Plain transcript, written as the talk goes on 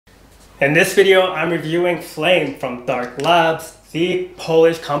In this video, I'm reviewing Flame from Dark Labs, the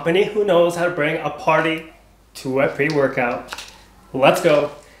Polish company who knows how to bring a party to a pre-workout. Let's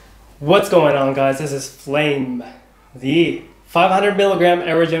go. What's going on, guys? This is Flame, the 500 milligram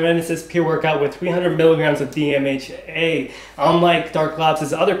Eria Jarensis pre-workout with 300 milligrams of DMHA. Unlike Dark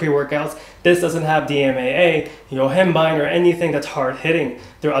Labs' other pre-workouts, this doesn't have DMAA, yohimbine, or anything that's hard-hitting.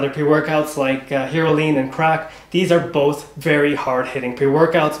 There are other pre-workouts like Herolean and Crack. These are both very hard-hitting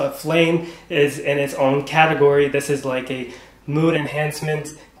pre-workouts, but Flame is in its own category. This is like a mood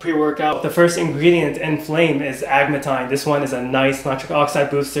enhancement pre-workout. The first ingredient in Flame is agmatine. This one is a nice nitric oxide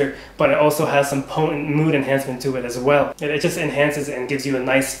booster, but it also has some potent mood enhancement to it as well. It just enhances and gives you a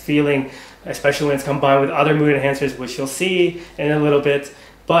nice feeling, especially when it's combined with other mood enhancers, which you'll see in a little bit.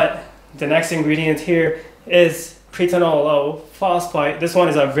 But the next ingredient here is pretanol phosphite. This one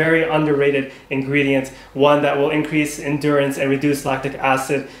is a very underrated ingredient, one that will increase endurance and reduce lactic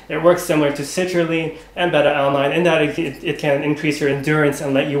acid. It works similar to citrulline and beta-alanine in that it can increase your endurance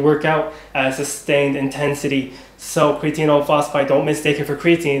and let you work out at a sustained intensity. So pretanol phosphite, don't mistake it for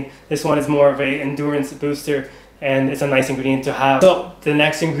creatine. This one is more of an endurance booster, and it's a nice ingredient to have. So the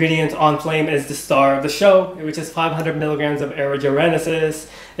next ingredient on Flame is the star of the show, which is 500 milligrams of Eria Jarensis.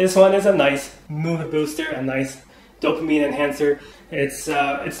 This one is a nice mood booster, a nice dopamine enhancer. It's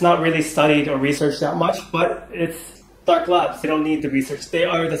not really studied or researched that much, but it's Dark Labs. They don't need the research. They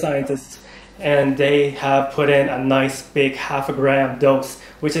are the scientists, and they have put in a nice big ½ gram dose,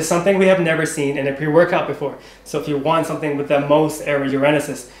 which is something we have never seen in a pre-workout before. So if you want something with the most Eria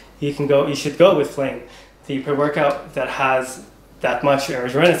Jarensis, you should go with Flame, the pre-workout that has that much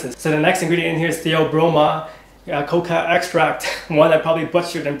Eria Jarensis. So the next ingredient in here is theobromine coca extract, one I probably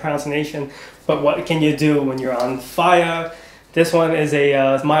butchered in pronunciation, but what can you do when you're on fire? This one is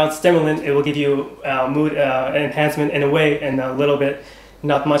a mild stimulant. It will give you mood enhancement in a way, and a little bit,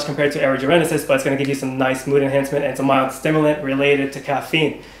 not much compared to Eria Jarensis, but it's going to give you some nice mood enhancement, and it's a mild stimulant related to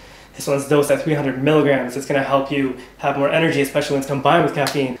caffeine. This one's dosed at 300 milligrams. It's going to help you have more energy, especially when it's combined with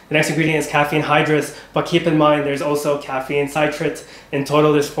caffeine. The next ingredient is caffeine hydrous, but keep in mind there's also caffeine citrate. In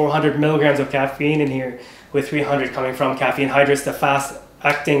total, there's 400 milligrams of caffeine in here, with 300 coming from caffeine hydrous, the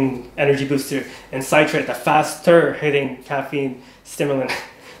fast-acting energy booster, and citrate, the faster-hitting caffeine stimulant.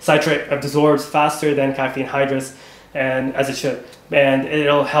 Citrate absorbs faster than caffeine hydrous, and as it should, and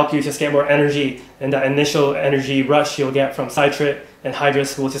it'll help you just get more energy, and that initial energy rush you'll get from citrate and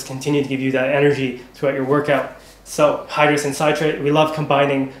hydrous will just continue to give you that energy throughout your workout. So hydrous and citrate, we love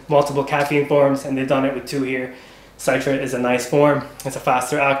combining multiple caffeine forms, and they've done it with 2 here. Citrate is a nice form. It's a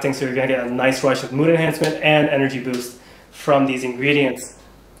faster acting, so you're going to get a nice rush of mood enhancement and energy boost from these ingredients.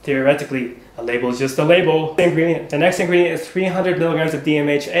 Theoretically, a label is just a label. The next ingredient is 300 milligrams of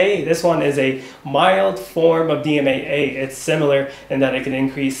DMHA. This one is a mild form of DMAA. It's similar in that it can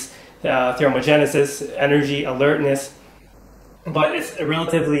increase thermogenesis, energy, alertness, but it's a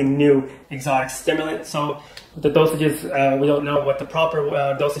relatively new exotic stimulant. So the dosages, we don't know what the proper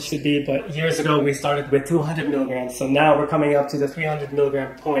dosage should be, but years ago we started with 200 milligrams. So now we're coming up to the 300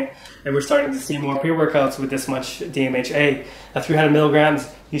 milligram point, and we're starting to see more pre-workouts with this much DMHA. At 300 milligrams,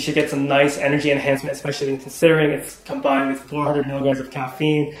 you should get some nice energy enhancement, especially considering it's combined with 400 milligrams of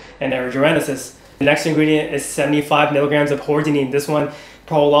caffeine and Eria Jarensis. The next ingredient is 75 milligrams of hordenine. This one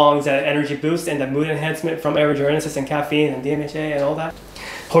prolongs that energy boost and the mood enhancement from Eria Jarensis and caffeine and DMHA and all that.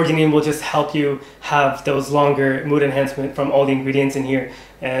 Hordenine will just help you have those longer mood enhancement from all the ingredients in here,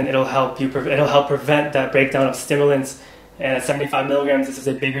 and it'll help prevent that breakdown of stimulants. And at 75 milligrams, this is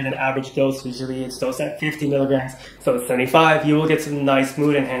a bigger than average dose. Usually it's dosed at 50 milligrams. So at 75, you will get some nice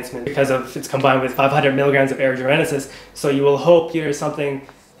mood enhancement because of it's combined with 500 milligrams of Eria Jarensis. So you would hope something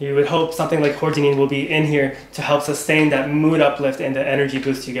like hordenine will be in here to help sustain that mood uplift and the energy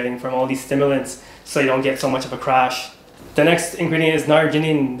boost you're getting from all these stimulants, so you don't get so much of a crash. The next ingredient is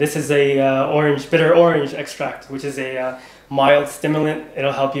narginine. This is a bitter orange extract, which is a mild stimulant.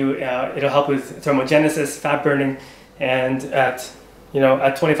 It'll help with thermogenesis, fat burning, and at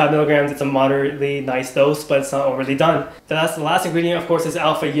 25 milligrams, it's a moderately nice dose, but it's not overly done. The last ingredient, of course, is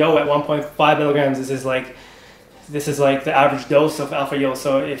alpha yo at 1.5 milligrams. This is like the average dose of alpha yo.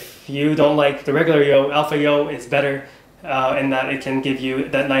 So if you don't like the regular yo, alpha yo is better in that it can give you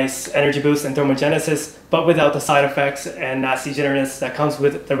that nice energy boost and thermogenesis, but without the side effects and nasty jitteriness that comes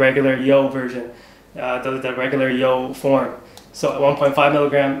with the regular yo version, the regular yo form. So at 1.5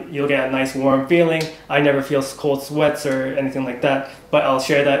 milligram, you'll get a nice warm feeling. I never feel cold sweats or anything like that, but I'll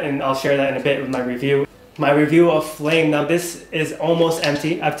share that in a bit with my review. My review of Flame. Now this is almost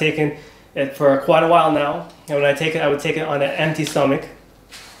empty. I've taken it for quite a while now, and when I take it, I would take it on an empty stomach,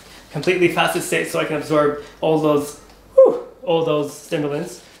 completely fasted state, so I can absorb all those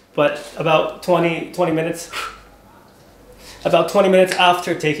stimulants But about 20 minutes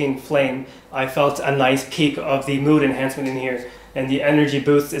after taking Flame, I felt a nice peak of the mood enhancement in here, and the energy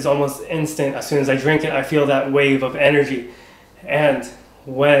boost is almost instant. As soon as I drink it, I feel that wave of energy, and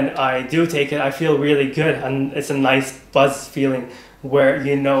when I do take it, I feel really good, and it's a nice buzz feeling where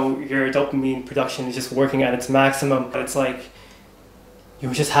you know your dopamine production is just working at its maximum. It's like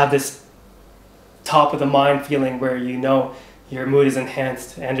you just have this top of the mind feeling where you know your mood is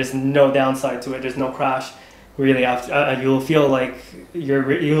enhanced and there's no downside to it. There's no crash. Really, after you'll feel like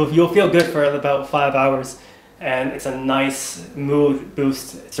you'll feel good for about 5 hours, and it's a nice mood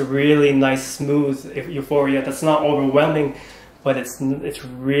boost. It's a really nice smooth euphoria that's not overwhelming, but it's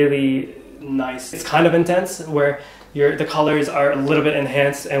really nice. It's kind of intense where the colors are a little bit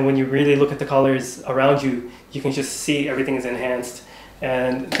enhanced, and when you really look at the colors around you, you can just see everything is enhanced,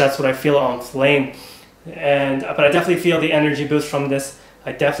 and that's what I feel on Flame. But I definitely feel the energy boost from this.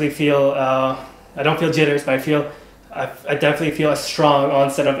 I definitely feel I don't feel jitters, but I definitely feel a strong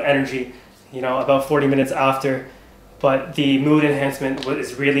onset of energy, you know, about 40 minutes after. But the mood enhancement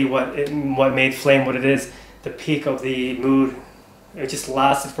is really what made Flame what it is. The peak of the mood, it just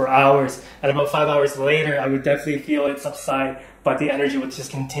lasted for hours, and about 5 hours later I would definitely feel it subside, but the energy would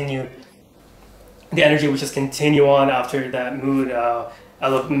just continue. The energy would just continue on after that mood,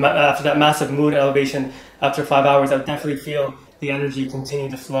 after that massive mood elevation. After 5 hours, I would definitely feel the energy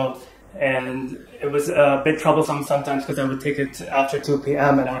continue to flow. And it was a bit troublesome sometimes because I would take it after 2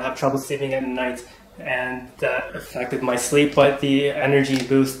 p.m. and I would have trouble sleeping at night, and that affected my sleep. But the energy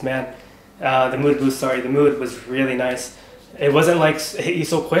boost, man, the mood boost, sorry, the mood was really nice. It wasn't like it hit you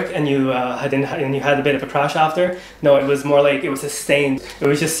so quick and you had a bit of a crash after. No, it was more like it was sustained. It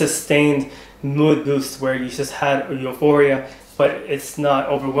was just sustained mood boost where you just had euphoria, but it's not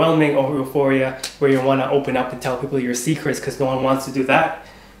overwhelming over euphoria where you want to open up and tell people your secrets, because no one wants to do that.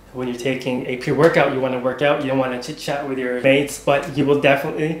 When you're taking a pre-workout, you want to work out, you don't want to chit-chat with your mates, but you will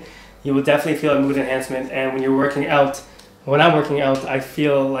definitely feel a mood enhancement. And when I'm working out, I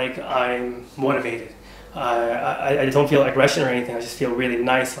feel like I'm motivated. I don't feel aggression or anything. I just feel really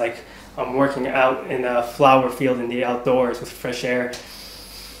nice, like I'm working out in a flower field in the outdoors with fresh air.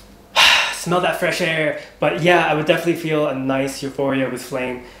 Smell that fresh air. But yeah, I would definitely feel a nice euphoria with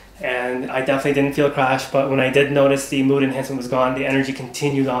Flame. And I definitely didn't feel a crash, but when I did notice the mood enhancement was gone, the energy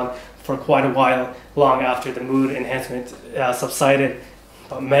continued on for quite a while, long after the mood enhancement subsided.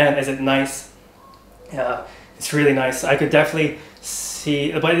 But man, is it nice. It's really nice. I could definitely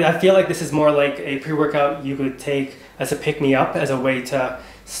see, but I feel like this is more like a pre-workout you could take as a pick-me-up, as a way to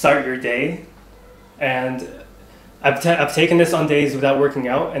start your day. And I've taken this on days without working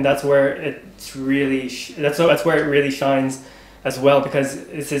out, and that's where it's really, that's where it really shines as well, because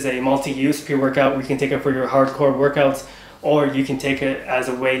this is a multi-use pre-workout. We can take it for your hardcore workouts, or you can take it as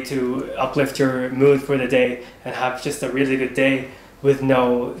a way to uplift your mood for the day and have just a really good day with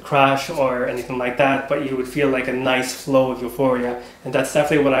no crash or anything like that, but you would feel like a nice flow of euphoria. And that's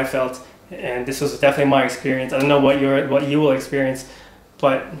definitely what I felt, and this was definitely my experience. I don't know what you will experience,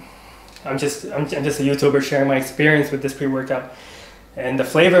 but I'm just a YouTuber sharing my experience with this pre-workout. And the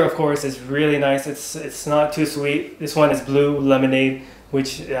flavor, of course, is really nice. It's not too sweet. This one is blue lemonade,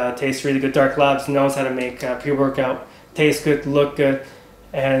 which tastes really good. Dark Labs knows how to make pre-workout taste good, look good,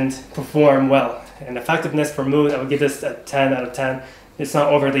 and perform well. And effectiveness for mood, I would give this a 10 out of 10. It's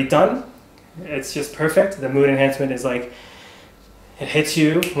not overly done. It's just perfect. The mood enhancement is like, it hits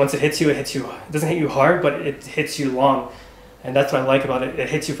you. Once it hits you, it hits you. It doesn't hit you hard, but it hits you long. And that's what I like about it. It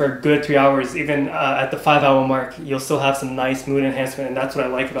hits you for a good 3 hours. Even at the 5 hour mark, you'll still have some nice mood enhancement. And that's what I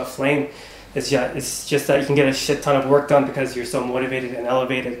like about Flame. It's just that you can get a shit ton of work done because you're so motivated and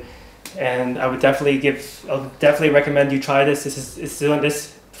elevated. And I'll definitely recommend you try this.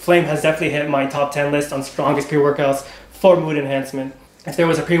 This Flame has definitely hit my top 10 list on strongest pre-workouts for mood enhancement. If there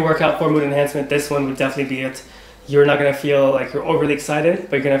was a pre-workout for mood enhancement, this one would definitely be it. You're not gonna feel like you're overly excited,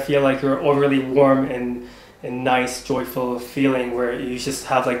 but you're gonna feel like you're overly warm and nice, joyful feeling where you just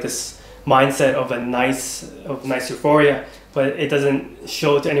have like this mindset of nice euphoria, but it doesn't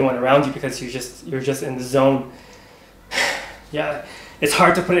show to anyone around you because you're just in the zone. Yeah, it's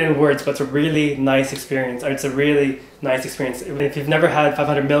hard to put it in words, but it's a really nice experience. It's a really nice experience. If you've never had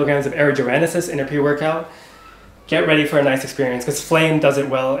 500 milligrams of Eria Jarensis in a pre-workout, get ready for a nice experience, because Flame does it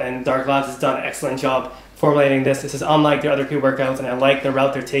well, and Dark Labs has done an excellent job formulating this. This is unlike the other pre-workouts, and I like the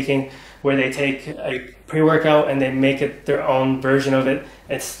route they're taking, where they take a pre-workout and they make it their own version of it.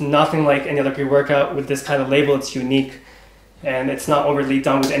 It's nothing like any other pre-workout with this kind of label. It's unique, and it's not overly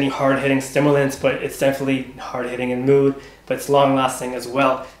done with any hard-hitting stimulants, but it's definitely hard-hitting in mood, but it's long-lasting as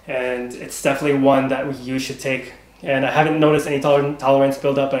well. And it's definitely one that you should take and I haven't noticed any tolerance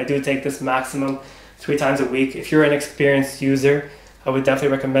build up, but I do take this maximum 3 times a week. If you're an experienced user, I would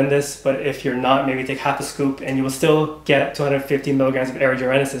definitely recommend this, but if you're not, maybe take half a scoop and you will still get 250 milligrams of Eria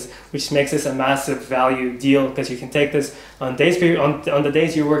Jarensis, which makes this a massive value deal because you can take this on the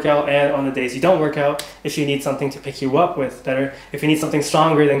days you work out and on the days you don't work out if you need something to pick you up with better. If you need something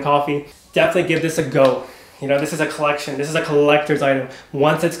stronger than coffee, definitely give this a go. You know, this is a collection. This is a collector's item.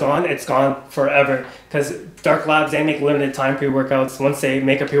 Once it's gone forever. Because Dark Labs, they make limited time pre-workouts. Once they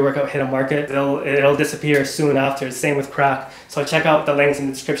make a pre-workout hit a market, it'll disappear soon after. Same with crack. So check out the links in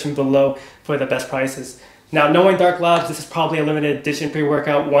the description below for the best prices. Now, knowing Dark Labs, this is probably a limited edition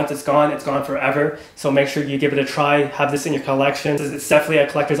pre-workout. Once it's gone forever. So make sure you give it a try. Have this in your collection. It's definitely a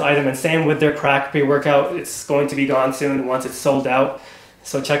collector's item. And same with their crack pre-workout. It's going to be gone soon once it's sold out.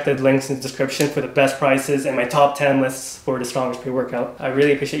 So check the links in the description for the best prices and my top 10 lists for the strongest pre-workout. I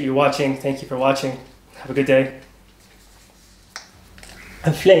really appreciate you watching. Thank you for watching. Have a good day.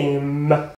 A flame.